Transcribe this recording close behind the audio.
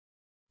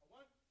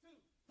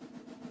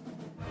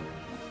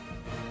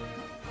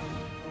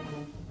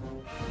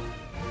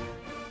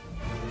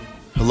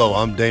Hello,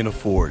 I'm Dana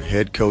Ford,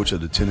 head coach of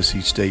the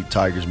Tennessee State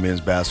Tigers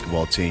men's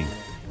basketball team,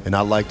 and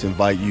I'd like to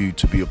invite you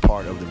to be a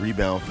part of the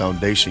Rebound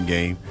Foundation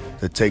game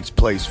that takes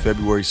place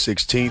February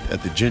 16th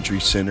at the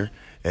Gentry Center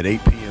at 8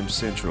 p.m.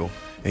 Central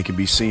and can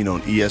be seen on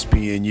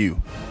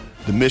ESPNU.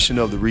 The mission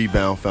of the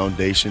Rebound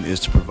Foundation is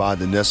to provide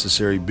the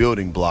necessary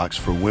building blocks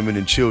for women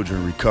and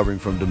children recovering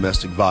from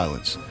domestic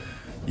violence.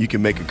 You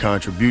can make a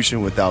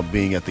contribution without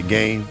being at the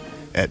game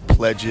at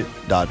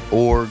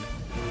pledgeit.org,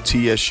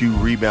 TSU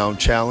Rebound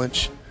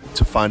Challenge.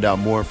 To find out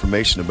more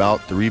information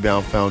about the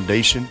Rebound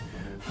Foundation,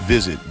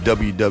 visit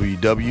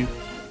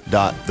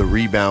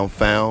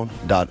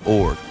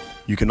www.thereboundfound.org.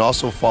 You can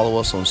also follow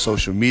us on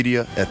social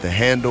media at the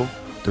handle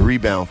The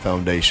Rebound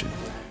Foundation.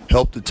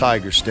 Help the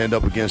Tigers stand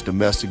up against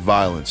domestic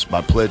violence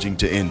by pledging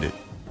to end it.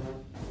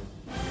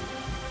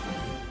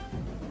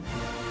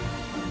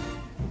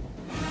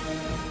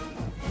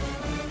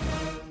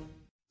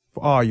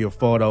 For all your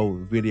photo,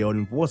 video,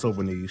 and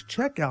voiceover needs,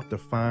 check out the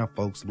fine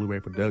folks at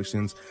Blueberry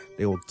Productions.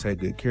 They will take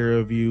good care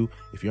of you.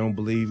 If you don't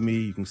believe me,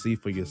 you can see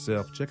for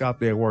yourself. Check out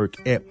their work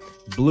at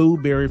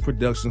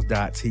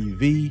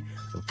blueberryproductions.tv,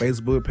 the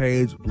Facebook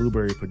page,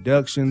 Blueberry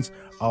Productions,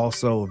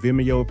 also a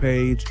Vimeo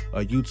page,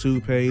 a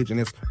YouTube page, and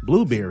it's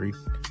Blueberry,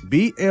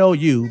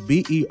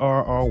 BLUBERRY,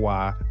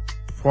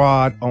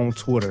 Prod on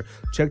Twitter.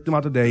 Check them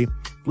out today.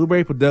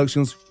 Blueberry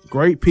Productions,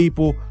 great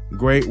people,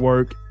 great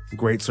work,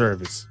 great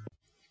service.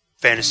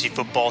 Fantasy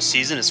football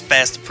season is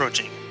fast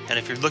approaching, and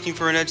if you're looking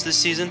for an edge this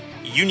season,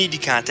 you need to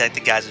contact the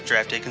guys at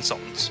Draft Day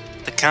Consultants.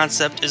 The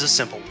concept is a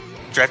simple one.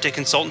 Draft Day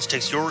Consultants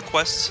takes your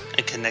requests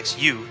and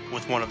connects you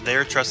with one of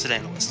their trusted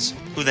analysts,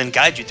 who then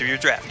guide you through your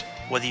draft.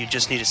 Whether you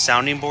just need a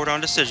sounding board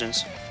on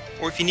decisions,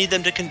 or if you need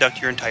them to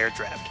conduct your entire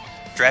draft,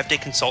 Draft Day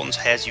Consultants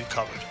has you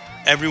covered.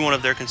 Every one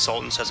of their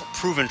consultants has a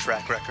proven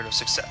track record of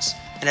success,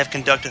 and have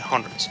conducted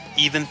hundreds,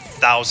 even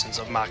thousands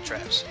of mock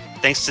drafts.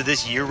 Thanks to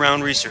this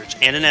year-round research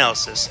and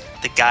analysis,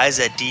 the guys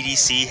at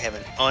DDC have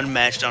an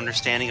unmatched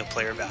understanding of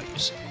player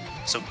values.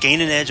 So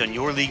gain an edge on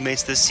your league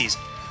mates this season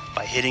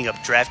by hitting up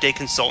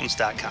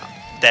draftdayconsultants.com.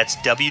 That's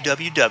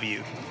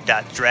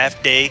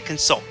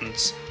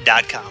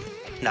www.draftdayconsultants.com.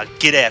 Now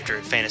get after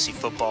it, fantasy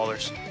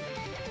footballers.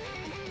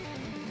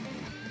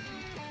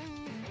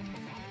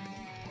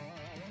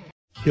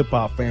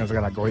 Hip-hop fans, I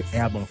got a great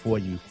album for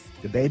you.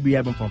 The debut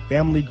album from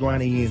Family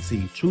Grind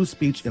ENT, True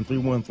Speech and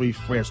 313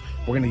 Fresh.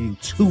 We're going to give you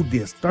 2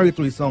 discs,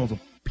 33 songs of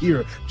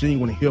pure,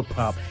 genuine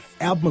hip-hop.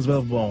 Albums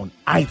available on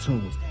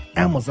iTunes,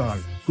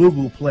 Amazon,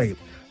 Google Play,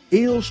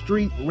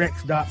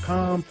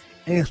 illstreetrex.com,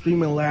 and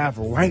streaming live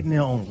right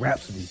now on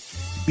Rhapsody,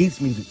 Beats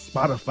Music,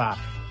 Spotify,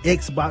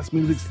 Xbox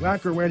Music,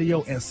 Slacker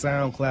Radio, and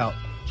SoundCloud.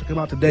 Check them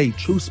out today,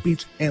 True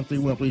Speech and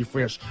 313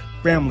 Fresh,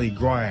 Family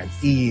Grind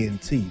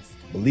ENT.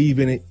 Believe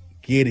in it,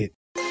 get it.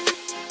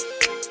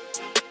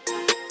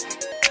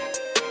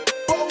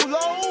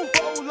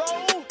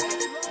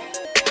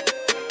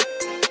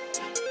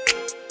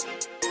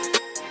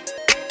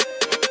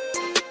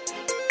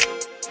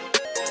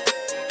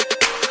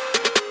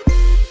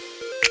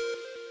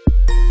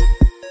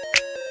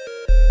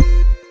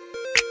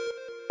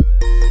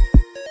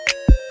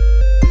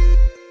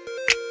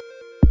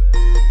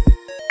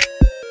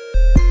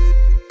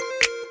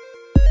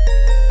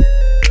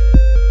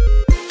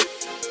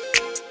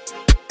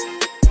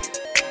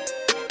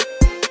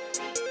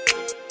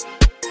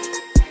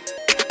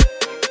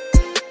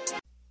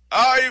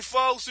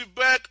 We're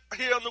back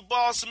here on the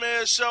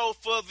Bossman Show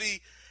for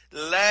the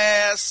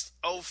last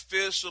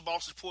official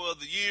Boss Report of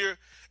the year.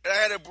 And I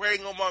had to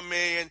bring on my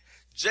man,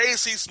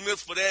 J.C. Smith,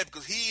 for that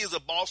because he is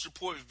a Boss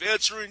Report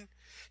veteran.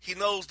 He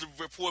knows the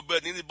report better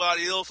than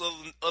anybody else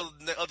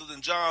other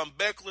than John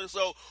Beckler.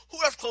 So who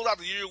has to close out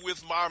the year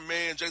with my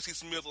man, J.C.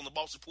 Smith, on the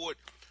Boss Report?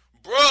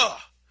 Bruh,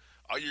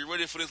 are you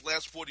ready for this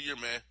last report of the year,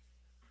 man?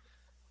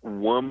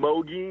 One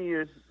more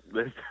again.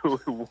 Let's do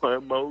it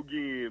one more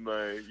again,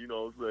 man. You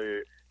know what I'm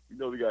saying? You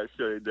know we got to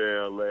shut it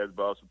down. Last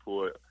Boss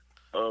Report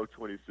of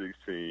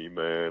 2016,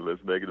 man.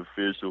 Let's make it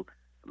official.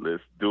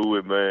 Let's do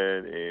it,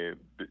 man. And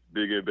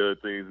bigger and better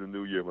things in the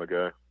new year, my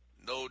guy.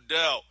 No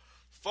doubt.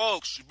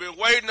 Folks, you've been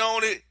waiting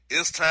on it.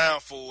 It's time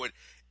for it.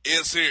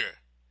 It's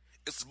here.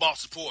 It's the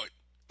Boss Report.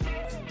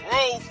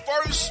 Bro,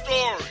 first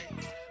story.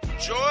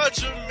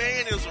 Georgia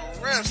man is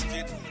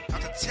arrested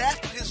after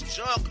tapping his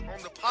junk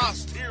on the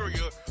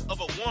posterior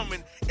of a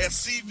woman at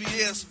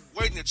CVS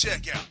waiting to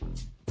check out.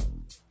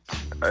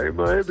 Hey,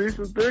 man, it be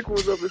some big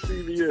ones up at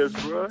CVS,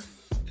 bro.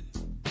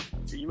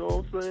 You know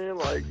what I'm saying?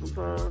 Like,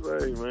 sometimes,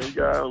 hey, man, you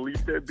got to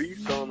unleash that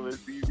beast on them at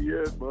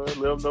CVS, man.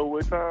 Let them know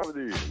what time it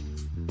is.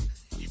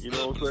 You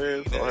know what I'm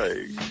saying? So,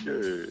 hey,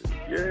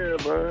 yeah,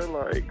 man,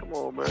 like, come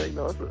on, man. You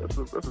know,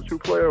 that's a true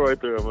player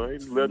right there, man.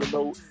 He's letting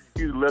them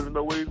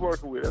know what he's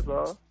working with, that's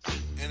all.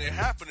 And it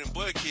happened in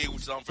Buckhead,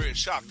 which I'm very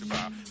shocked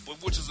about. But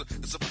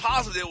it's a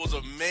positive. It was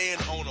a man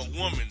on a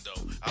woman,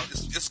 though.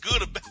 It's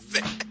good about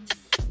that.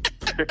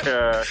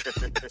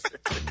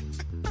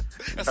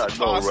 I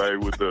know, right?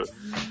 With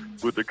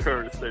the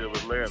current state of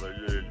Atlanta,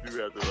 yeah, you do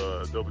have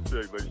to double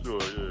check, make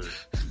sure, yeah.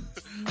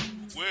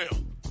 Well,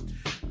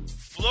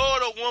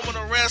 Florida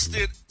woman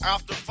arrested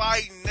after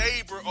fighting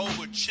neighbor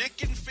over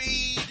chicken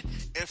feed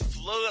and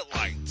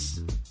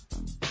floodlights.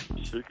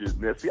 Chicken.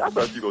 Now, see, I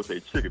thought you were going to say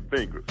chicken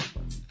fingers.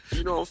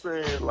 You know what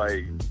I'm saying?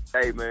 Like,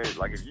 hey, man,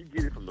 like, if you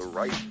get it from the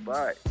right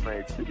spot,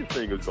 man, chicken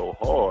fingers go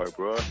hard,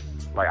 bro.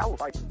 Like, I would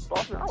fight,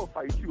 Bossman, I would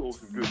fight you over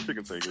some good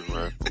chicken fingers,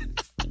 man.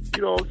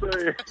 You know what I'm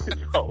saying?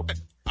 So,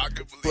 I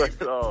can believe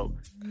it.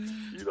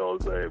 You know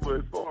what I'm saying? But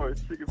as far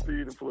as chicken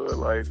feed and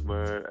floodlights,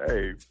 man,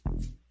 hey,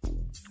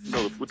 you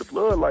know, with the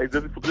floodlights,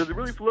 does it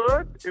really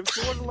flood in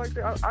Florida like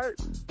that?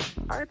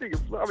 I didn't think it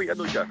flood. I mean, I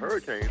know you got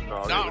hurricanes and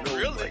all that. Not but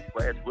really. Like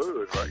flash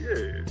floods, right?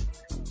 Yeah.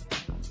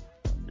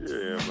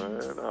 Yeah,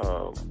 man.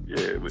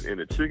 Yeah, but in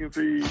the chicken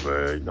feed,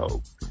 man, you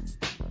know,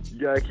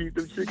 you gotta keep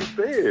them chickens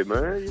fed,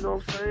 man. You know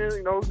what I'm saying?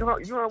 You know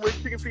how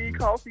much chicken feed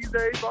costs these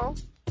days,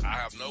 boss? I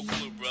have no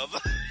clue, brother.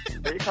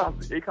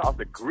 It costs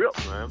a grip,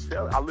 man. I'm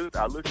telling you,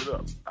 I looked it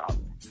up.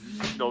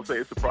 You know what I'm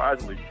saying?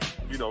 Surprisingly,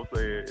 you know what I'm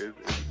saying?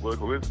 It's a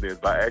coincidence,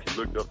 but I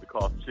actually looked up the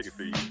cost of chicken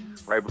feed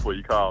right before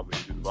you called me.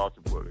 Just about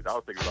to put it. I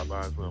was thinking about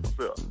buying some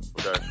myself.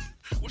 Okay.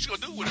 What you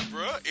gonna do with it,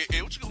 bro?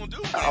 What you gonna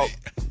do with it?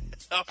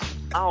 I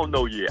don't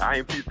know yet. I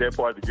ain't pieced that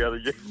part together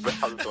yet, but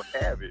I was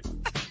gonna have it.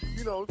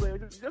 You know what I'm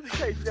saying? Just in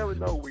case, you never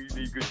know when you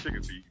need good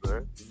chicken feed,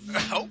 man.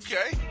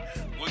 Okay.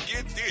 Well,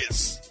 get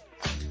this.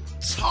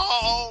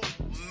 Tall,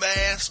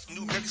 masked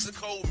New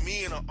Mexico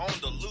men are on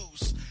the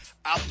loose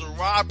after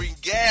robbing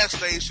gas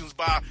stations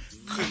by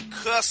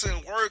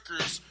concussing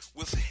workers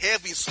with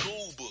heavy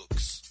school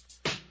books.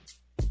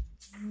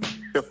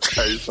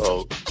 Okay,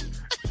 so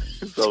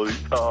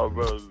these tall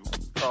brothers,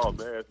 tall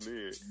masked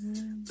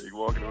men, they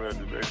walking around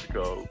New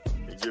Mexico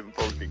and giving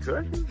folks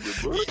concussions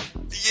with books?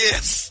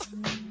 Yes.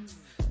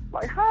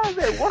 Like, how does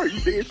that work? You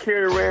think it's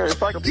carrying around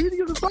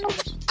encyclopedias or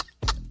something?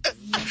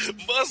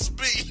 Must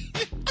be.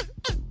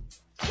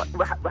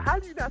 But how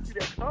do you not see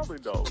that coming,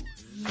 though?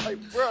 Like,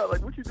 bro,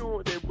 like, what you doing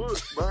with that book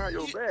behind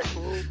your back,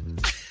 fool?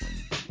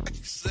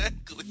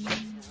 Exactly. Like,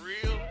 for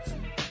real.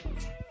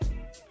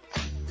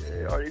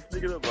 Yeah, are they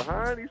sneaking up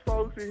behind these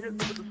folks and hitting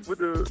them with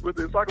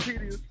the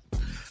encyclopedias?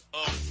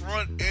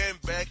 Front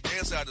and back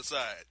and side to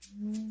side.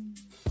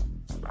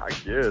 I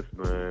guess,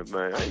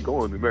 man. I ain't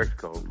going to New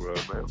Mexico, bro,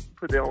 man.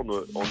 Put that on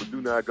the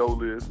do not go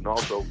list, and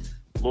also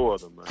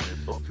Florida, man.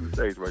 So 2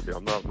 states right there.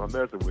 I'm not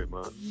messing with,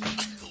 man.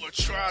 Well,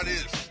 try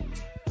this.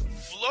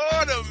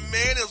 Florida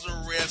man is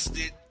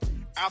arrested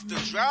after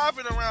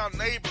driving around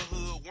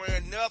neighborhood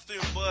wearing nothing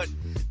but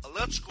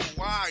electrical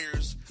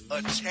wires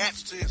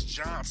attached to his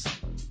Johnson.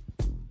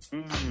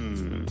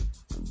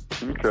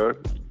 Okay.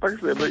 Like I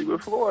said, man,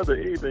 with Florida,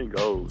 anything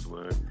goes,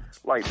 man.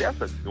 Like, that's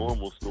a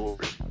normal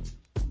story.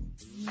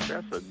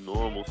 That's a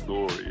normal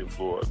story in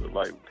Florida.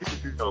 Like, people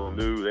see it on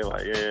the news, they're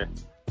like, yeah.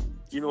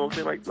 You know what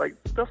I'm saying? Like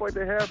stuff like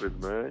that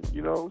happens, man.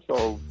 You know,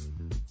 so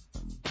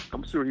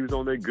I'm sure he was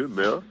on that good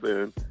meth,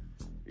 and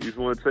he just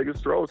wanted to take a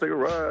stroll, take a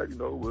ride, you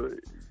know, with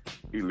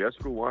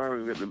electrical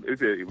wiring.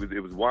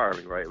 It was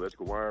wiring, right?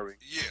 Electrical wiring.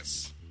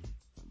 Yes.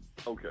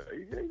 Okay.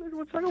 Yeah, you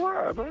want to take a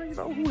ride, man. You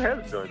know, who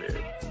hasn't done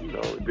that? You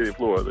know, in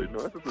Florida, you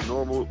know, that's just a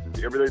normal,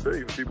 everyday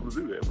thing for people to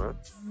do that, man.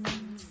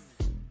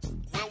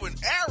 Well, in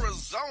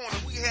Arizona,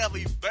 we have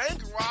a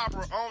bank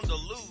robber on the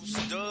loose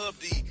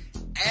dubbed the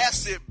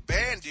Acid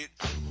Bandit,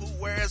 who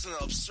wears an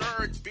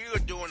absurd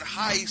beard during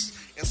heist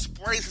and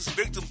sprays his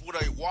victims with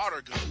a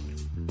water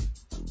gun.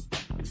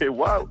 Hey,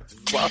 why would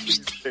you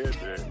say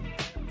that?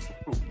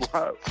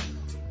 Why?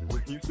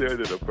 When you said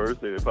that, the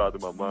first thing that popped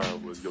in my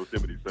mind was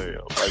Yosemite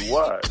Sam. Like,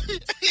 why?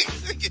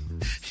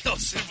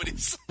 Yosemite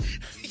Sam.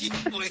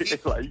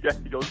 Like, you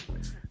got to go.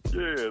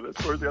 Yeah, that's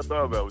the first thing I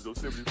thought about was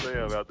Yosemite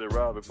Sam out there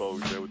robbing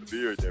folks, man, with the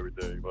beard and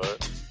everything, man.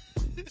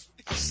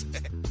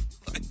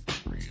 Like,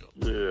 for real.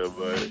 Yeah,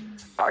 man.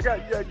 You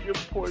gotta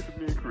give points for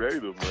being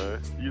creative,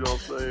 man. You know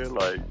what I'm saying?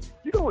 Like,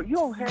 you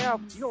don't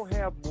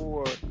have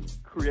more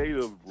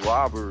creative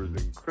robbers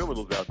and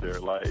criminals out there.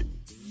 Like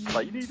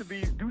you need to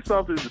do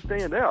something to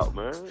stand out,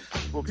 man,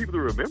 for people to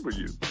remember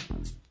you.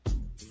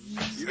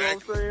 You know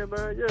what I'm saying,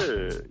 man?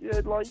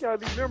 Yeah. Like, you gotta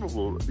be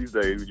memorable these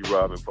days when you're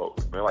robbing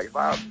folks, man. Like, if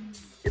I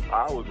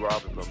was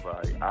robbing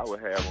somebody, I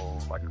would have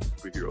on like a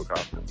superhero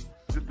costume.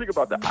 Just think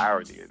about the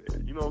irony in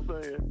it. You know what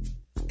I'm saying?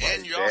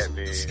 And you're also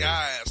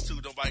disguised too.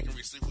 Nobody can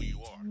really see who you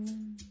are.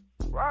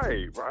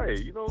 Right.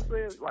 You know what I'm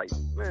saying? Like,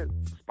 man,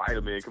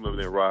 Spider-Man coming over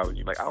there and robbing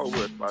you. Like, I would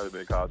wear a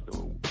Spider-Man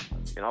costume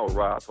and I would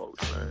rob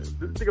folks, man.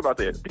 Just think about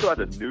that. Think about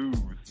the news,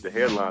 the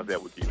headlines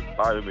that would be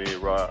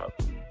Spider-Man robbed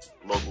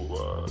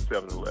local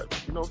 7-Eleven.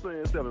 You know what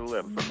I'm saying?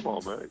 7-Eleven. So come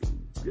on, man.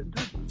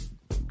 Just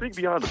think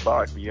beyond the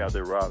box when you're out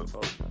there robbing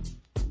folks.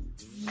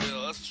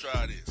 Well, let's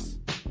try this.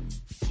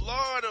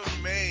 Florida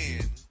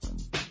man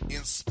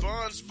in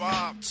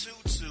SpongeBob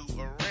Tutu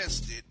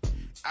arrested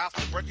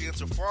after breaking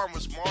into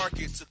farmer's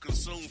market to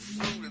consume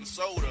fruit and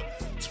soda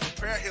to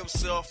prepare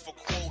himself for,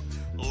 quote,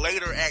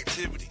 later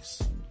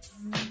activities.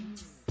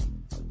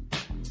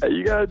 Hey,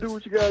 you gotta do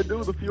what you gotta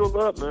do to fuel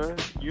up, man.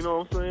 You know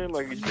what I'm saying?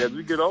 Like, as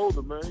we get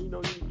older, man, you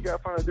know, you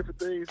gotta find different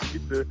things to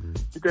get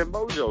that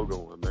mojo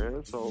going,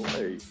 man. So,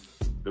 hey,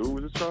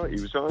 Dude was trying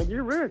to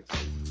get ready.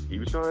 He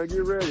was trying to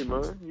get ready,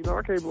 man. You know,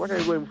 I can't blame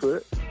him for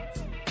it.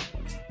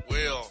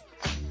 Well,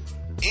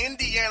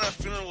 Indiana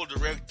funeral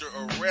director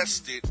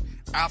arrested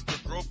after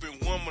groping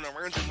woman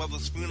arranging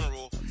mother's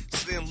funeral,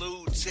 sending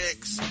lewd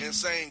texts and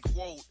saying,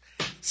 quote,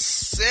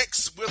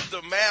 "Sex with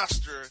the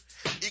master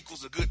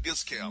equals a good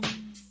discount."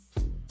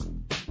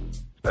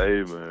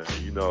 Hey, man,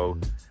 you know,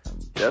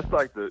 that's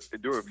like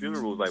during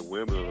funerals, like,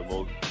 women are the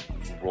most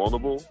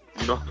vulnerable,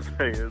 you know what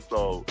I'm saying?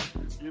 So,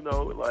 you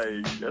know,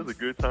 like, that's a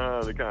good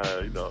time to kind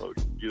of, you know,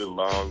 get a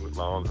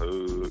long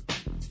hug,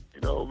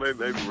 you know,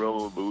 maybe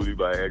rub a booty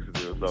by accident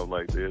or something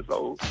like that.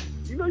 So,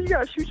 you know, you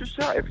got to shoot your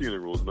shot at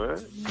funerals,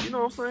 man. You know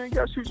what I'm saying? You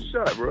got to shoot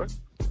your shot, bro.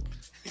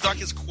 He's like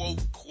his quote,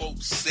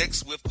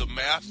 "Sex with the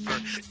master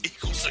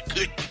equals a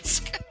good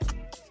discount."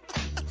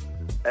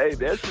 Hey,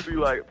 that should be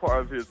like part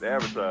of his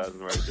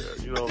advertising right there.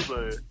 You know what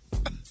I'm saying?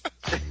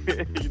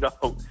 You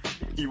know,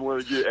 you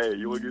want to get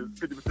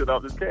 50%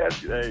 off this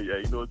casket. Hey,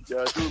 you know what you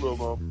got to do, little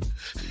mama.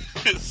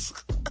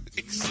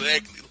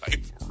 Exactly,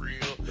 like for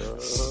real.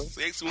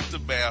 Sex with the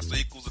master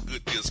equals a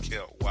good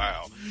discount.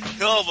 Wow.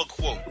 Hell of a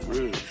quote.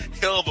 Really?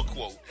 Hell of a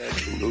quote.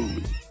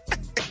 Absolutely.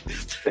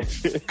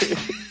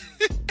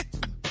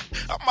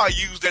 I might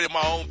use that in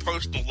my own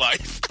personal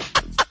life.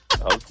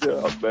 I'm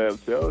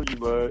telling you,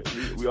 man.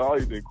 We all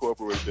need to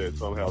incorporate that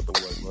somehow, some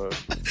way, man.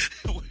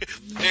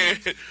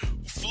 And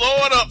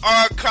Florida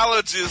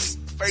oncologist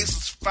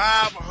faces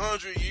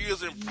 500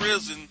 years in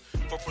prison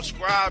for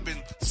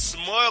prescribing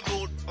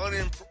smuggled,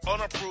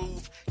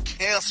 unapproved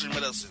cancer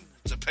medicine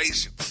to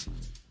patients.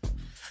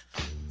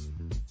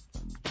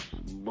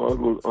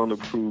 Smuggled,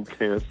 unapproved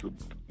cancer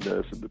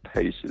medicine to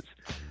patients.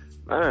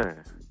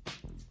 Man,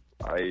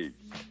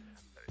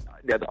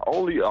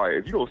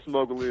 if you don't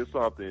smuggle in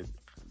something,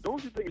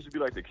 don't you think it should be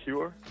like the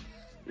cure?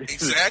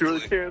 Exactly.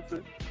 The cure of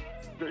cancer?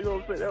 You know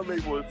what I'm saying? That would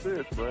make more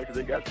sense, man, because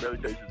they got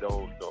medications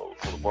on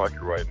the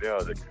market right now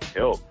that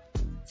can help,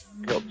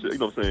 you know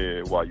what I'm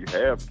saying, while you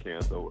have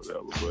cancer or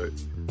whatever. But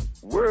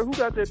who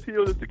got that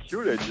pill that's to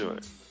cure that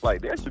joint?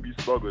 Like, that should be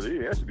smuggled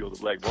in. That should be on the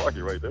black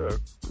market right there.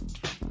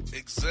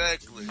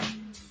 Exactly.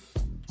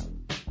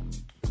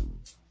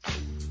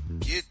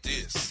 Get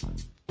this.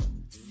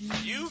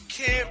 You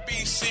can't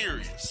be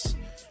serious.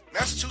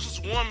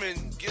 Massachusetts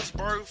woman gives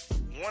birth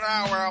 1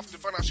 hour after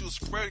finding out she was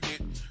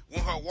pregnant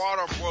when her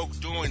water broke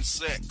during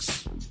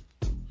sex.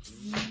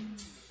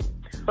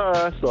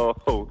 So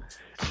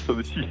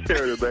she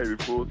carried her baby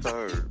full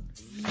term.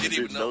 Didn't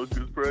even know she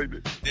was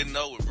pregnant. Didn't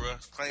know it, bro.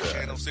 Claims she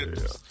had no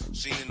symptoms. Yeah.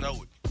 She didn't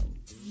know it.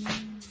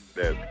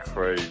 That's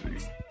crazy.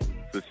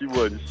 So she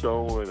wasn't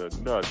showing or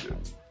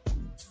nothing.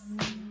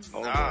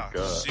 Oh my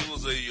God. She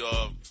was a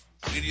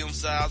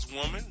medium-sized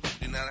woman.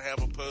 Did not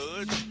have a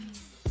pudge.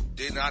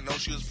 Did not know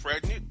she was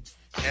pregnant.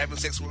 Having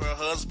sex with her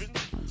husband.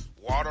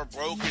 Water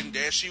broke, and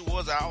there she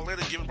was out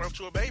later giving birth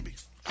to a baby.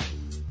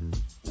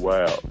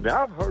 Wow.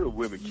 Now, I've heard of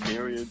women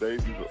carrying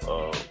babies,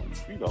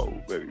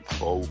 maybe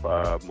 4 or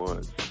 5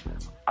 months.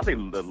 I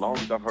think the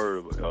longest I've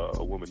heard of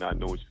a woman not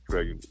knowing she's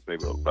pregnant,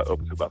 maybe up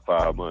to about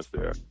 5 months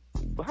there.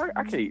 But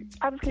I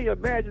just can't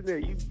imagine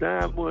that you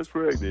 9 months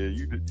pregnant,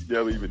 you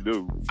never even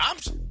knew. I'm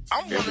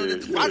wondering,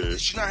 did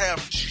she not have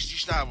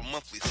a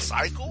monthly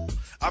cycle?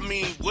 I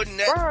mean, wouldn't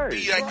that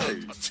be like a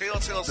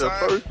telltale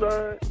sign? The first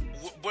sign?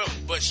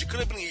 But she could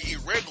have been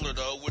irregular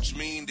though, which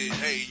means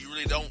that you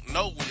really don't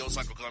know when your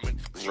cycle coming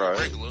because you're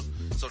irregular.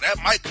 So that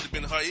could have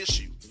been her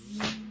issue.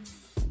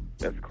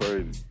 That's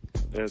crazy.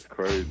 That's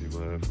crazy,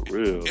 man. For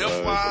real.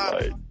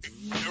 FYI,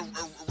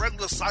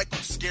 irregular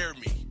cycles scare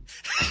me.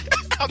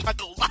 I'm not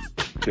gonna lie.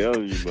 I'm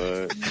telling you,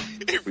 man.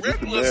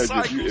 Irregular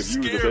cycles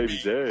if you was a baby me.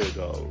 dad,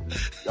 dog.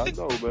 I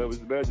know, man. But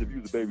imagine if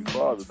you was a baby's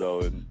father,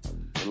 though, and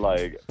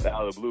like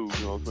out of the blue,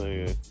 you know what I'm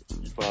saying?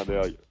 You find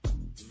out.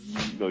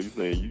 You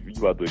saying you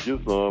about to get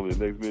some, and the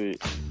next minute,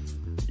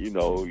 you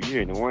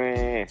hearing the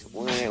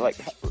wah. Like,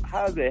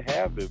 how does that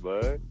happen,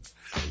 man?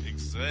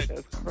 Exactly.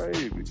 That's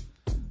crazy.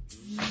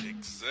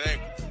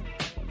 Exactly.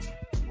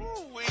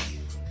 Ooh-wee.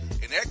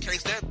 In that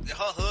case, her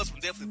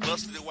husband definitely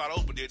busted it wide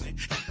open, didn't he?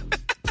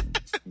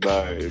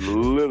 Right,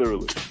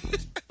 literally.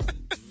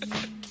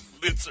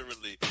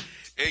 Literally.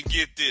 And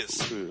get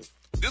this. Yeah.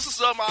 This is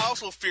something I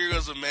also fear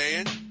as a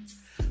man.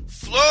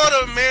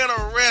 Florida man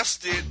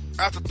arrested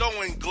after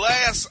throwing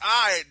glass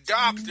eye at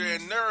doctor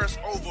and nurse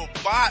over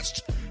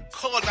botched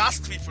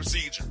colonoscopy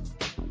procedure.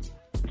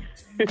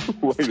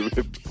 Wait a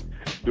minute.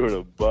 During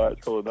a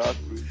botched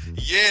colonoscopy?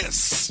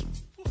 Yes.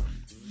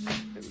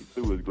 And he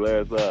threw his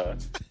glass eye.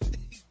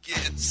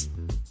 Yes.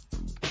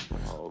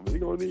 Oh, man, you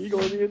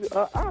gonna need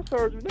eye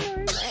surgery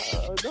now,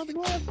 another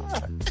glass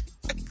eye.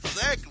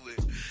 Exactly.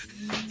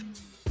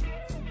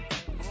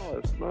 Oh,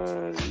 it's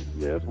fine.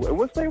 Yes.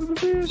 What state was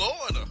it in?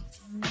 Florida.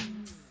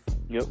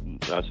 Yep,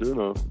 I should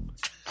know.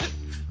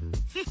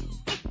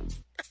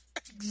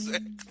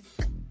 Exactly.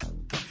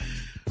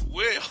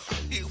 Well,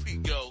 here we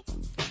go.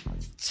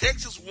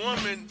 Texas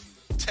woman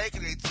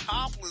taking a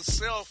topless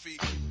selfie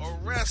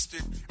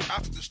arrested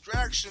after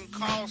distraction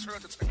caused her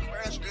to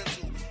crash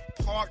into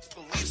parked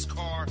police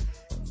car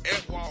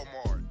at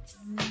Walmart.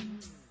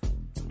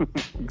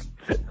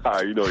 All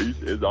right,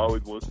 it's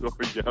always one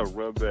story. You gotta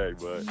run back,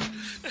 but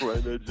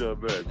run that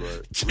jump back,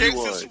 but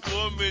Texas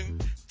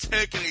woman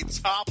taking a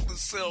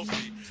topless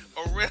selfie,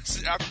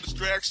 arrested after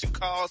distraction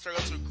caused her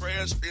to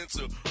crash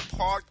into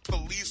parked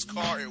police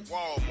car at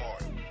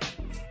Walmart.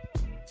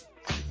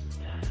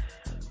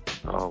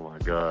 Oh my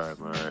God,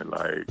 man!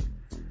 Like,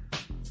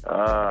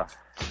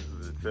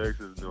 this is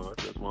Texas,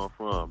 that's where I'm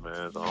from,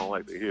 man. So I don't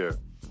like to hear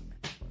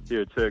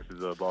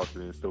Texas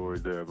Boston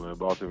stories there, man.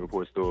 Boston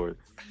report stories.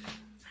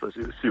 So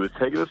she was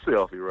taking a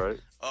selfie, right?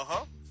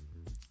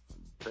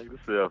 Taking a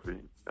selfie.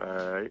 All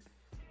right.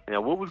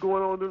 And what was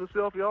going on during the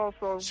selfie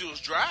also? She was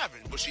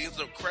driving, but she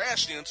ended up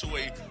crashing into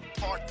a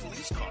parked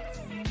police car.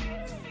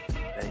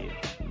 Damn.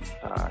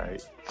 All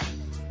right.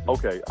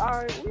 Okay. All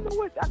right. Well, you know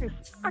what? I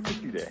can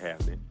see that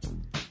happening.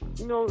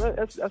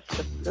 That's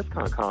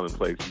kind of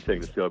commonplace. You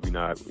taking a selfie,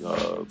 not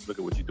look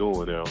at what you're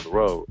doing there on the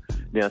road.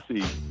 Now,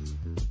 see,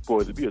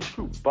 for it to be a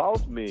true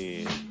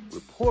Bossman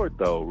report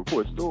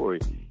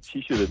story,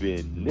 she should have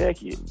been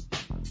naked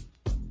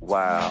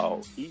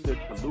while eating a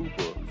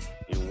chalupa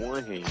in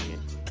one hand,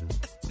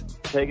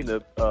 taking a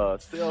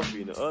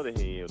selfie in the other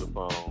hand of the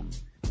phone,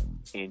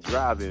 and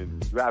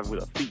driving with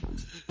her feet.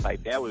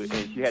 Like that was,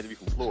 and she had to be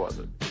from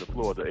Florida, in the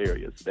Florida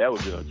area. So that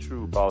would have been a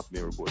true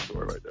Bossman report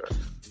story right there.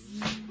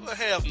 Well,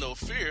 have no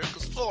fear,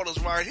 because Florida's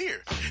right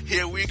here.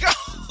 Here we go.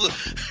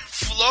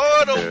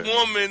 Florida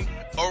woman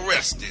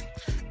arrested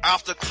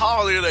after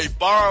calling it a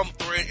bomb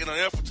threat in an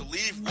effort to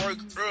leave work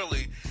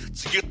early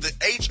to get the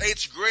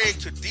H.H. Gregg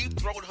to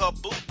deep-throat her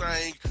boo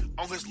thing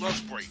on his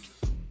lunch break.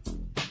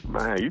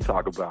 Man, you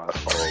talk about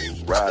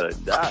ride or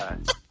die.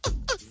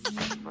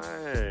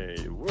 Man,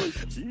 where's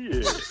she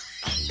at?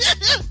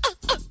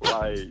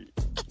 Like,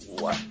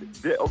 what?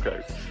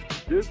 Okay,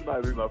 this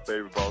might be my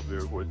favorite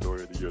Bossman report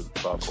story of the year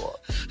by far.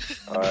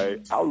 All right,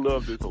 I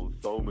love this on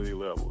so many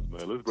levels,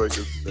 man. Let's break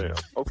this down.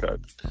 Okay,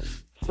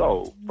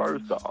 so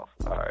first off,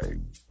 all right,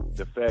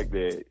 the fact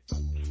that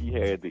she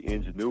had the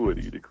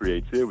ingenuity, the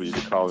creativity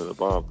to call it a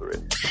bomb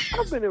threat.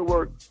 I've been at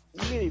work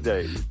many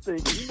days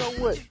thinking, you know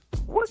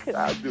what can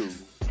I do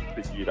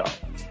to get off?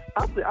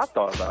 I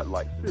thought about it,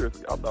 like,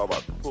 seriously, I thought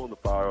about pulling the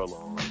fire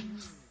alarm.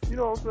 You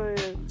know what I'm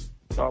saying?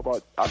 I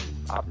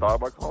thought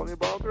about calling it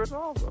bomb threats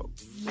also.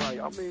 Like,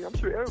 I mean, I'm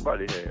sure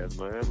everybody has,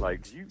 man.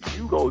 Like, you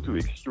go to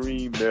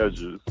extreme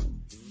measures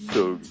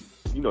to,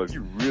 if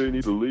you really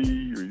need to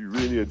leave or you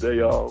really need a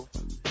day off,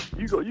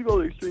 you go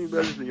to extreme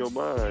measures in your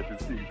mind to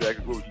see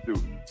exactly what you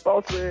do.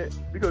 Bossman,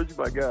 because you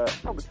my guy,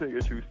 I'm gonna tell you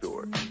a true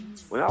story.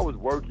 When I was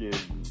working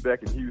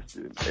back in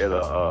Houston at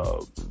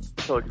a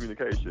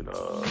telecommunication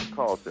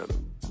call center,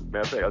 matter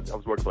of fact, I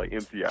was working for like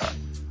MCI.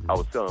 I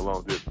was selling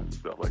long distance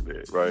and stuff like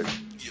that, right?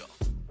 Yeah.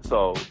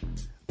 So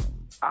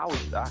I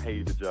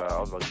hated the job. I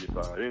was about to get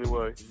fired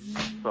anyway.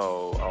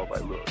 So I was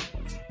like, look,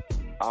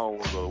 I don't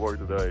want to go to work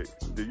today.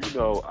 Do you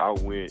know I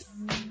went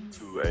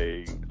to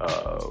a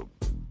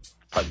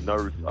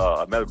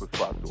medical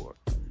supply store,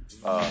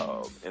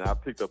 and I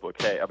picked up arm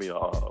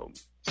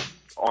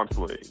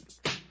sling,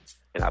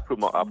 and I put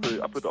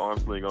the arm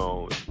sling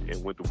on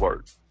and went to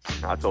work.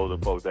 I told them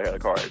folks I had a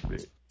car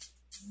accident.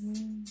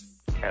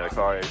 And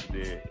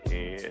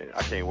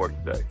I can't work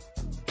today.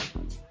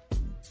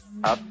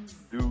 I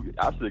should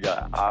have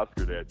got an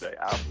Oscar that day.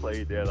 I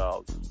played that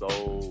out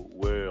so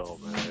well,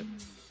 man.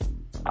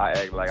 I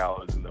act like I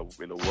was in the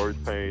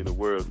worst pain in the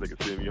world so they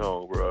could send me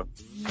home, bro.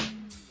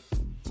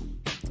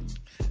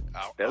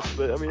 It's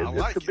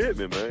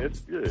commitment, man.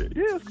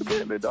 It's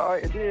commitment,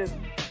 dog. And then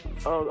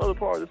the other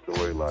part of the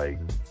story, like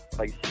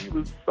she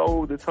was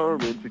so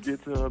determined to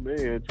get to her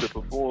man to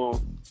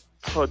perform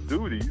her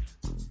duties.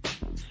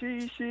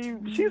 She's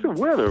a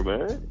winner,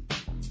 man.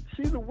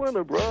 She's a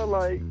winner, bro.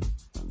 Like,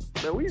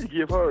 man, we need to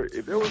give her,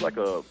 if there was like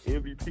a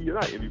MVP,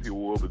 not MVP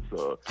award,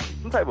 but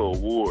some type of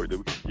award that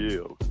we could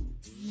give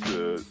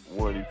to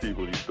one of these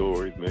people, these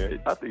stories,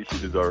 man. I think she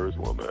deserves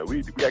one, man.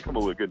 We gotta come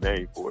up with a good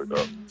name for it,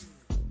 though.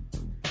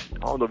 I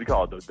don't know if you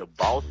call it the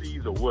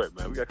Bossies or what,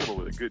 man. We gotta come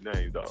up with a good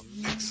name, though.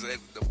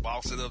 Exactly, the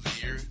Boss of the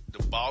Year,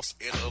 the Boss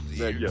of the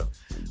Year. Yeah,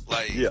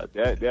 like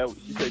that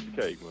she takes the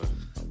cake, man.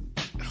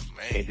 Oh,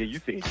 man. And then you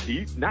see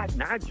deep, not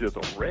just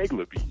a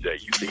regular BJ.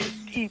 You see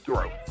deep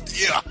throat.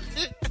 Yeah.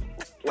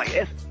 Like,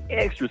 that's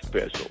extra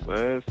special,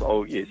 man.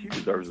 So yeah, she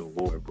deserves an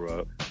award,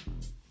 bro.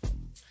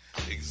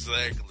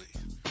 Exactly.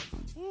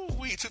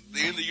 We took the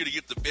end of the year to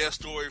get the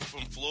best story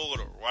from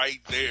Florida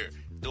right there.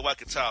 Nobody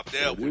can top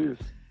that one.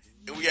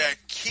 And we got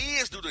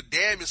kids do the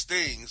damnest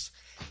things.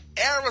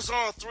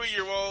 Arizona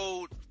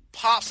 3-year-old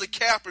pops a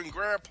cap in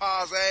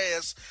grandpa's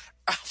ass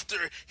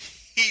after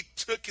he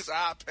took his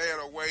iPad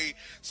away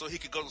so he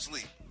could go to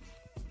sleep.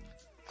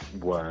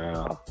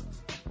 Wow,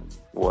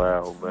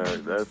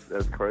 man,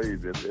 that's crazy.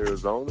 That's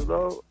Arizona,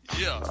 though.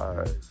 Yeah. All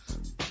right.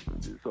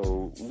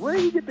 So where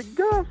did you get the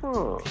gun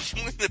from?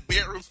 He went in the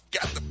bedroom,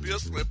 got the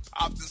pistol, and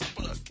popped his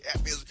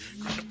cap his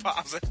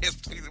grandpa's ass,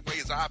 taking away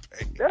his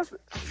iPad. That's it,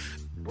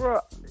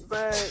 bro.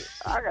 Man,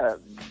 I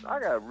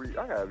gotta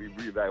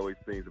reevaluate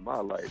things in my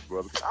life,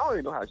 bro. Because I don't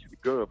even know how to shoot a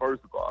gun.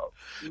 First of all,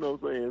 you know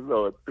what I'm saying.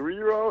 So a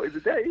 3-year-old, is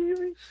it that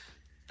easy?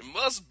 It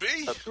must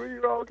be. A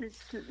 3-year-old can,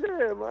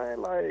 yeah, man.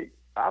 Like,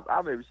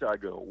 I maybe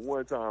shotgun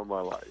one time in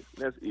my life.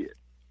 That's it.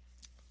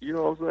 You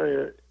know what I'm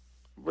saying?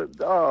 But,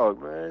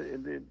 dog, man,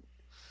 and then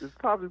just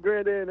pop his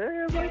granddad in the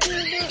ass like that,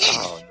 man.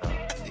 Oh, no.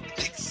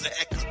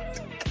 Exactly.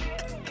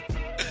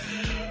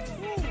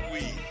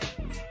 Ooh-wee.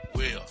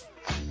 Well,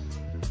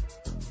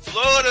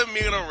 Florida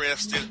men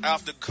arrested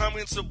after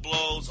coming to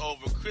blows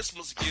over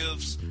Christmas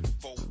gifts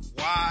for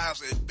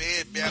wives and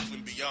Bed Bath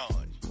 &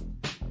 Beyond.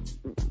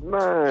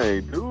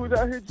 Man, dude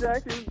out here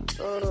jacking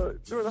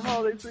during the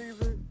holiday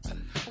season.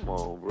 Come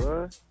on,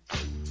 bruh.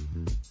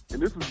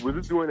 And was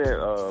this during that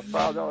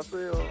 $5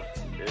 sale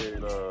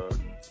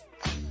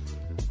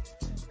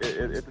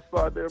at the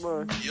spot there,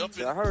 man? Yep.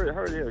 I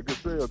heard they had a good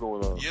sale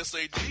going on. Yes,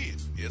 they did.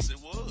 Yes,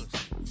 it was.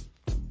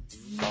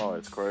 Oh,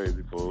 it's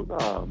crazy, fool.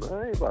 Nah,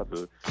 man,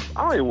 I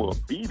don't even want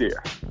to be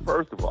there,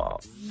 first of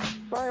all.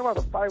 So I ain't about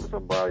to fight with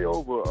somebody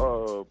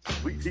over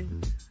sweet tea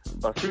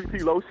lotion,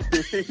 you know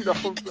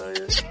what I'm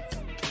saying?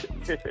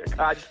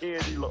 Cotton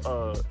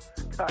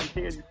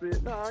candy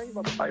scent. Nah, I ain't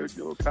about to fight with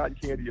you on cotton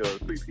candy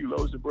sweet tea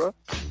lotion, bro.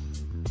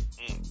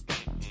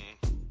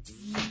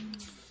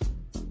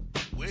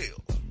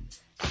 Well,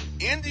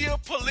 India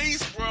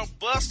police, bro,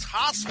 bust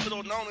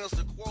hospital known as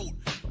the, quote,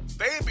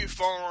 baby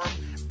farm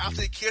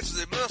after it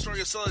catches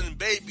administrators selling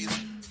babies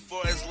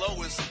for as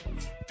low as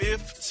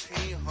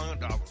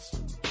 $1,500.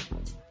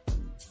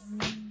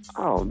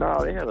 Oh,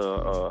 no, they had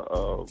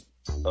a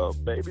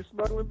baby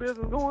smuggling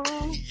business going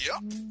on?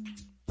 Yep.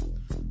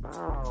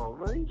 Oh,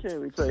 man, you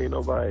can't be telling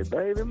nobody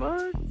baby,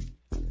 man.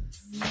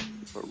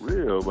 For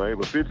real, man.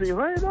 But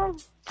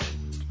 $1,500?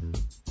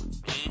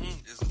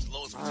 It's as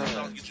low as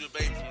 $1,500 to get you a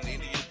baby from the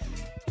Indian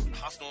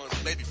hospital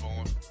and baby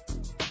farm.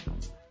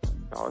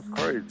 Oh, it's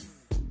crazy.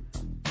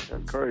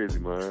 That's crazy,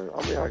 man.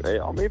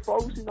 I mean,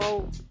 folks, you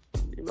know,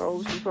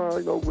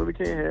 sometimes, women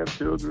can't have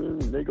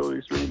children, and they go to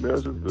extreme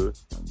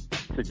measures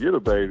to get a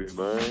baby,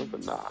 man.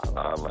 But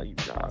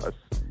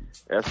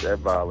that's that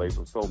violates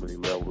on so many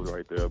levels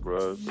right there,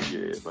 bro. So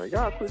yeah, man,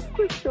 y'all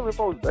quit killing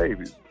folks'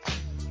 babies.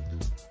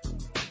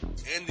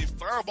 And the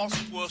final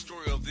Boston sports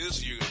story of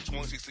this year,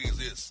 2016, is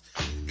this: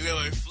 you have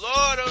a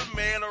Florida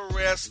man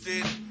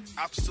arrested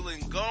after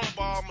stealing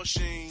gumball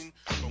machine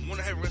from one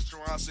of his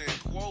restaurants, saying,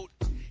 quote,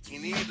 he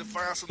needed to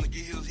find something to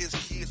get his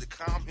kid to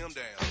calm him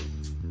down.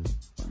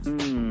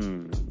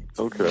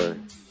 Okay.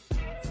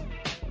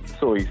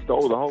 So he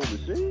stole the whole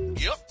machine?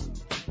 Yep.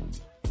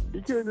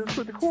 He couldn't just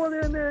put the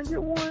quarter in there and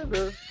get one, and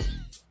then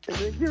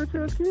give it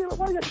to his kid?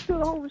 Why you got to steal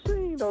the whole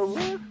machine, though,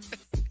 man?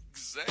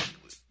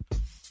 Exactly.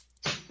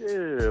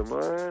 Yeah,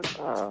 man.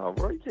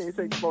 Bro, you can't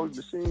take the folks'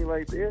 machine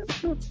like that.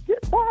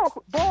 Just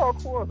borrow a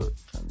quarter.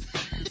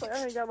 It's like,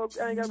 I ain't got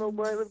no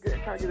money. Let me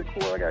try to get a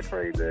quarter. I got a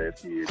crazy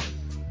ass kid.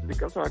 I'm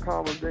trying to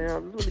calm him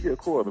down. Just let me get a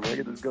quarter, man.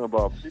 Get this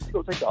gumball machine. You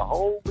gonna take the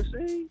whole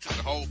machine? Took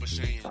the whole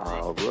machine, bro.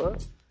 Nah, bro.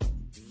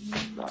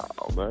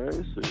 Nah,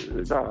 man.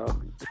 Shit. Nah,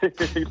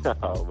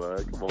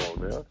 man. Come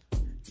on now.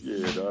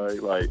 Yeah,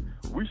 dog. Like,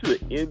 we should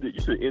have ended.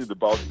 You should have ended the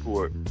ball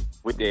support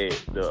with the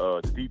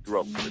deep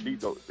throw. The deep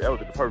throw. That was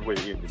the perfect way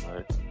to end it,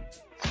 man.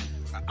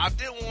 I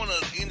didn't want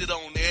to end it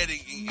on that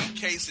in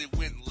case it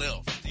went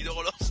left. You know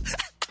what I'm saying?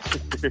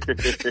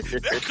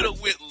 That could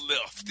have went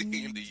left at the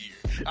end of the year.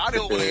 I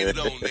didn't want to end it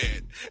on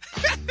that.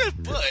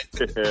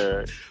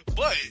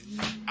 but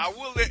I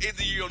will end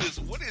the year on this.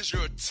 What is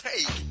your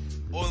take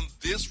on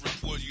this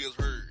report you just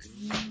heard?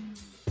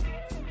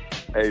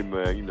 Hey,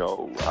 man,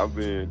 I've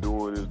been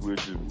doing this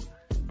with you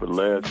for the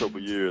last couple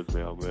of years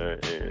now, man,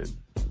 and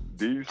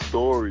these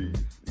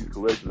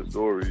collection of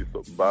stories,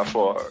 by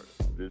far,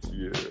 this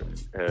year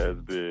has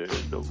been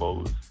the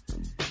most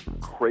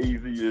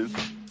craziest,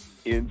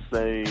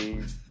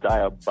 insane,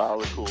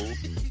 diabolical,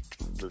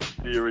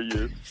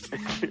 mysterious,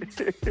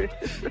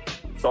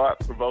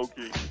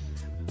 thought-provoking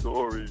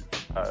stories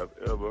I've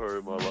ever heard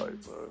in my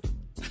life, man.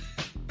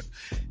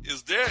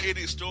 Is there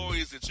any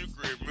stories that you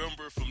can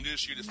remember from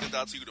this year that stand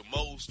out to you the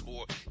most,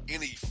 or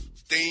any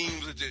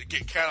themes that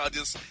kind of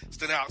just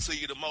stand out to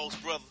you the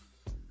most, brother?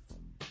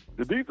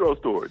 The deep throw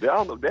story. I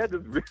don't know. That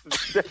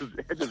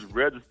just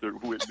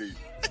registered with me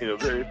in a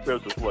very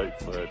special place,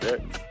 man.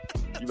 That,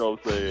 you know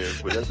what I'm saying?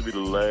 But that to be the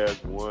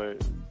last one,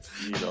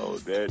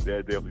 that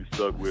definitely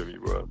stuck with me,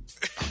 bro.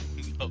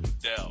 No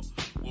doubt.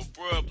 Well,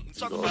 bro, we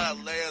talked about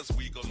it last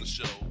week on the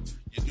show.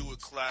 You knew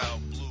it,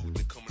 Cloud Blue,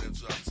 coming in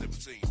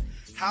 2017.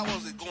 How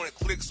is it going at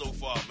Click so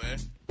far, man?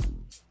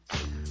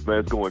 Man,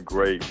 it's going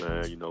great,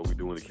 man. We're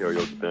doing the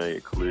karaoke thing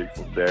at Clicks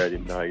on Saturday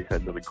night.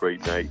 Had another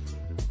great night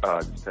this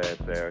past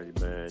Saturday,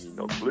 man.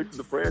 Clicks is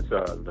the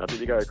franchise, and I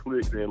think they got a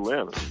Clicks in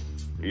Atlanta.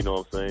 You know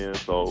what I'm saying?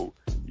 So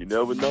you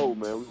never know,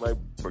 man. We might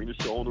bring the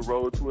show on the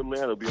road to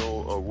Atlanta, be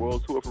on a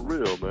world tour for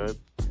real, man.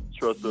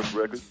 Trust Us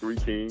Records, 3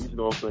 Kings, you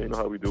know what I'm saying? You know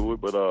how we do it,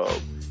 but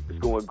it's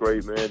going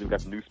great, man. We got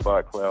the new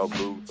spot, Cloud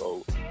Blue,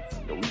 so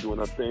we doing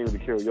our thing in the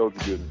karaoke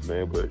business,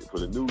 man. But for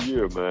the new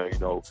year, man,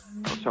 I'm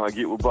trying to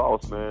get with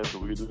Bossman, so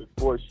we can do the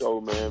sports show,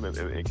 man, and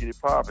get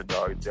it popping,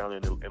 dog. It's down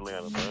in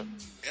Atlanta, man.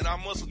 And I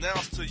must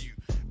announce to you,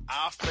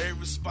 our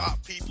favorite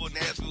spot, people,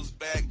 Nashville's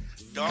back.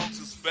 Donks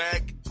is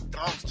back.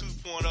 Donks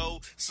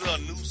to a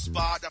new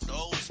spot, not the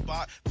old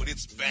spot, but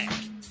it's back.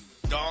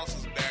 Donks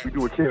is back. We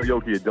doing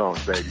karaoke at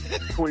Donks, baby.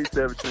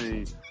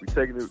 2017. We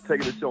taking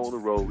the show on the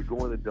road. We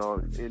going to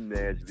Donks in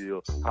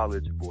Nashville. Holla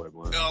at your boy,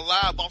 man.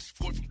 Live ball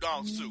support from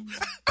Donks too.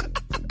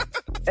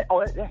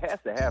 Oh, that has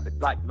to happen.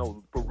 Like,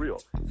 no, for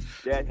real.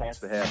 That has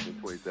to happen in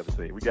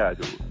 2017. We gotta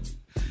do it.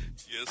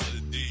 Yes,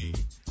 indeed.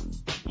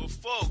 Well,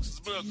 folks, it's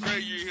been a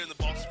great year here in the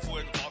Boston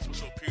Support and the Boston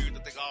Show period. I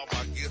thank all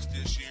my guests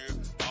this year,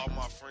 all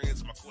my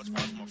friends, my coach,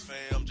 my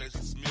fam, J.C.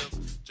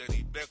 Smith,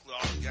 J.D. Beckler,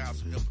 all the guys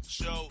who helped with the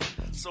show.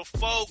 So,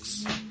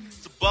 folks,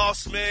 it's the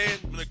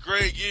Bossman. Been a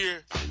great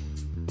year.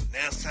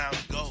 Now it's time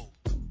to go.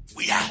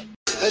 We out. And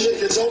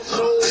if you don't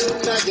know,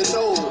 now you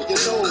know, you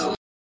know.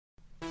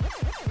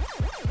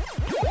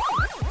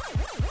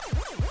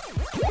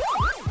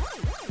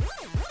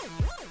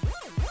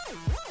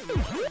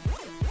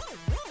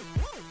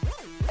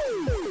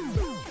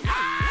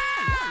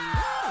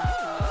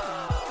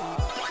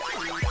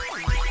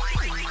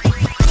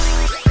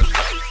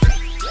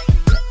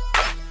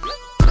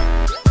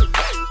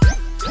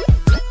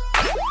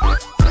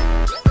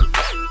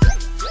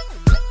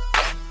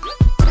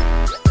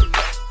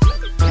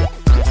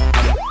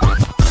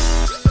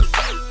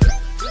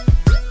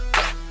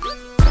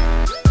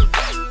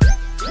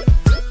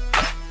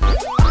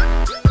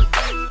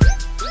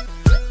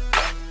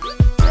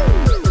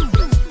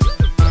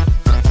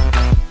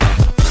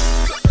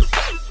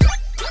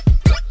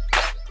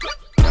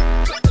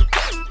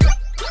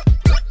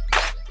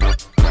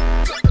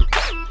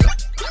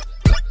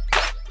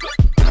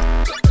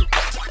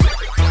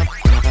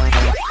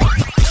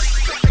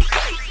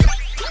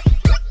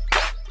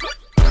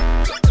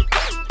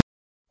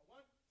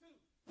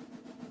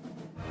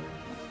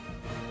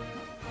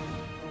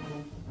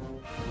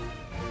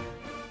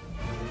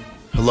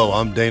 Hello,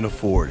 I'm Dana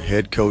Ford,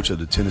 head coach of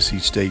the Tennessee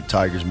State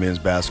Tigers men's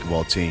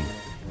basketball team,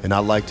 and I'd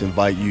like to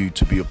invite you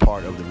to be a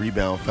part of the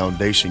Rebound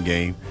Foundation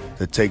game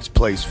that takes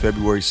place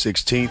February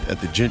 16th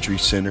at the Gentry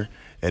Center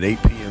at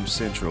 8 p.m.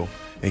 Central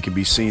and can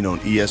be seen on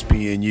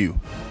ESPNU.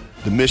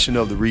 The mission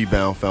of the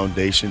Rebound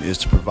Foundation is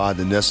to provide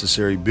the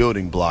necessary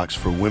building blocks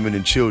for women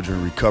and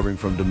children recovering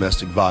from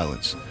domestic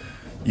violence.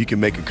 You can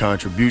make a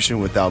contribution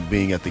without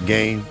being at the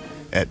game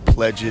at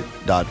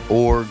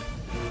pledgeit.org,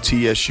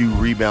 TSU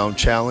Rebound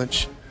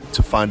Challenge.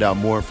 To find out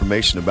more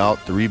information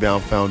about the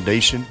Rebound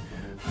Foundation,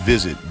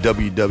 visit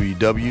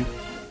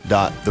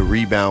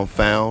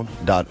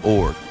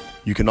www.thereboundfound.org.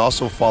 You can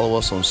also follow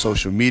us on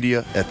social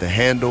media at the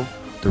handle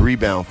The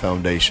Rebound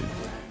Foundation.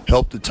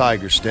 Help the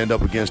Tigers stand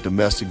up against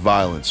domestic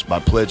violence by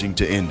pledging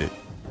to end it.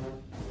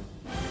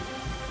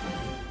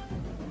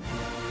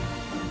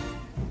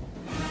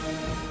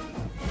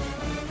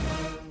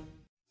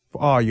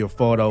 For all your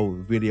photo,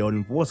 video,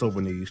 and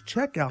voiceover needs,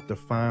 check out the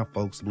fine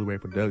folks at Blueberry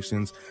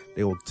Productions.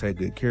 They will take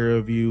good care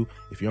of you.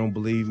 If you don't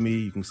believe me,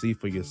 you can see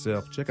for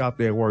yourself. Check out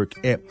their work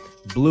at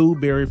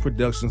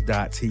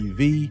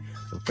blueberryproductions.tv,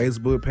 the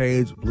Facebook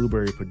page,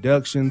 Blueberry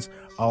Productions,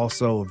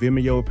 also a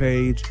Vimeo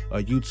page,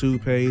 a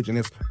YouTube page, and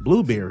it's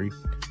Blueberry,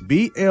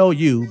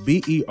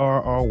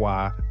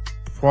 BLUBERRY,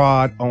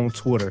 Prod on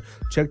Twitter.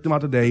 Check them out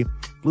today.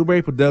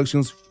 Blueberry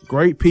Productions,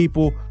 great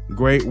people,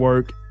 great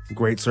work,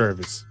 great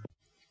service.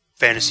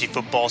 Fantasy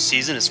football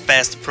season is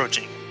fast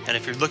approaching, and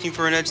if you're looking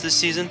for an edge this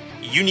season,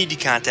 you need to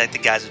contact the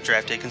guys at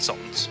Draft Day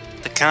Consultants.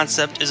 The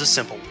concept is a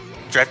simple one.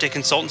 Draft Day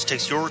Consultants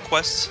takes your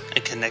requests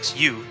and connects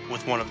you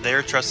with one of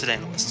their trusted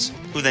analysts,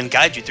 who then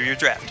guide you through your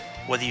draft.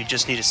 Whether you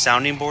just need a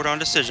sounding board on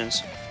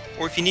decisions,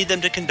 or if you need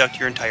them to conduct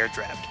your entire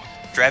draft,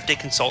 Draft Day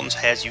Consultants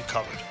has you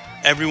covered.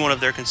 Every one of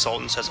their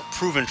consultants has a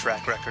proven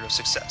track record of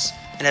success,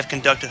 and have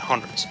conducted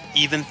hundreds,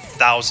 even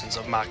thousands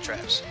of mock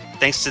drafts.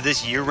 Thanks to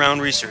this year-round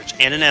research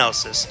and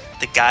analysis,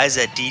 the guys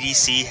at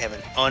DDC have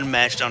an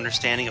unmatched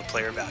understanding of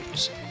player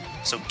values.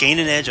 So gain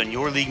an edge on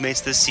your league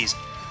mates this season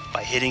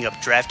by hitting up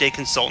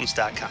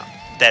draftdayconsultants.com.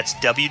 That's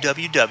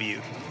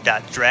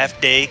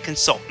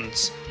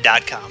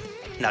www.draftdayconsultants.com.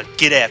 Now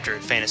get after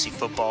it, fantasy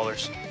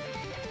footballers.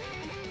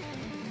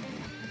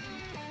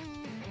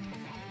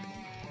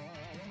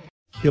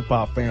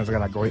 Hip-hop fans, I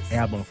got a great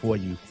album for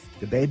you.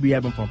 The debut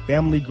album from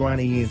Family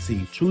Grind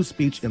ENT, True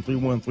Speech and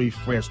 313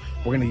 Fresh.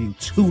 We're going to give you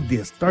 2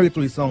 discs,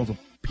 33 songs of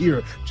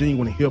pure,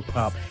 genuine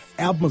hip-hop.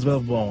 Album is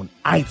available on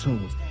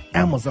iTunes,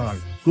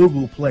 Amazon,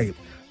 Google Play,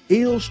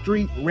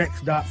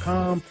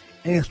 illstreetrex.com,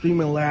 and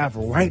streaming live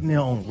right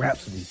now on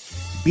Rhapsody,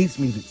 Beats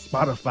Music,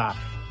 Spotify,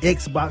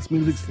 Xbox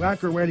Music,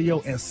 Slacker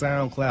Radio, and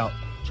SoundCloud.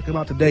 Check them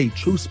out today.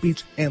 True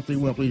Speech and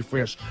 313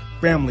 Fresh.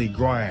 Family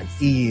Grind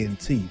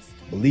ENT.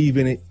 Believe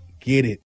in it. Get it.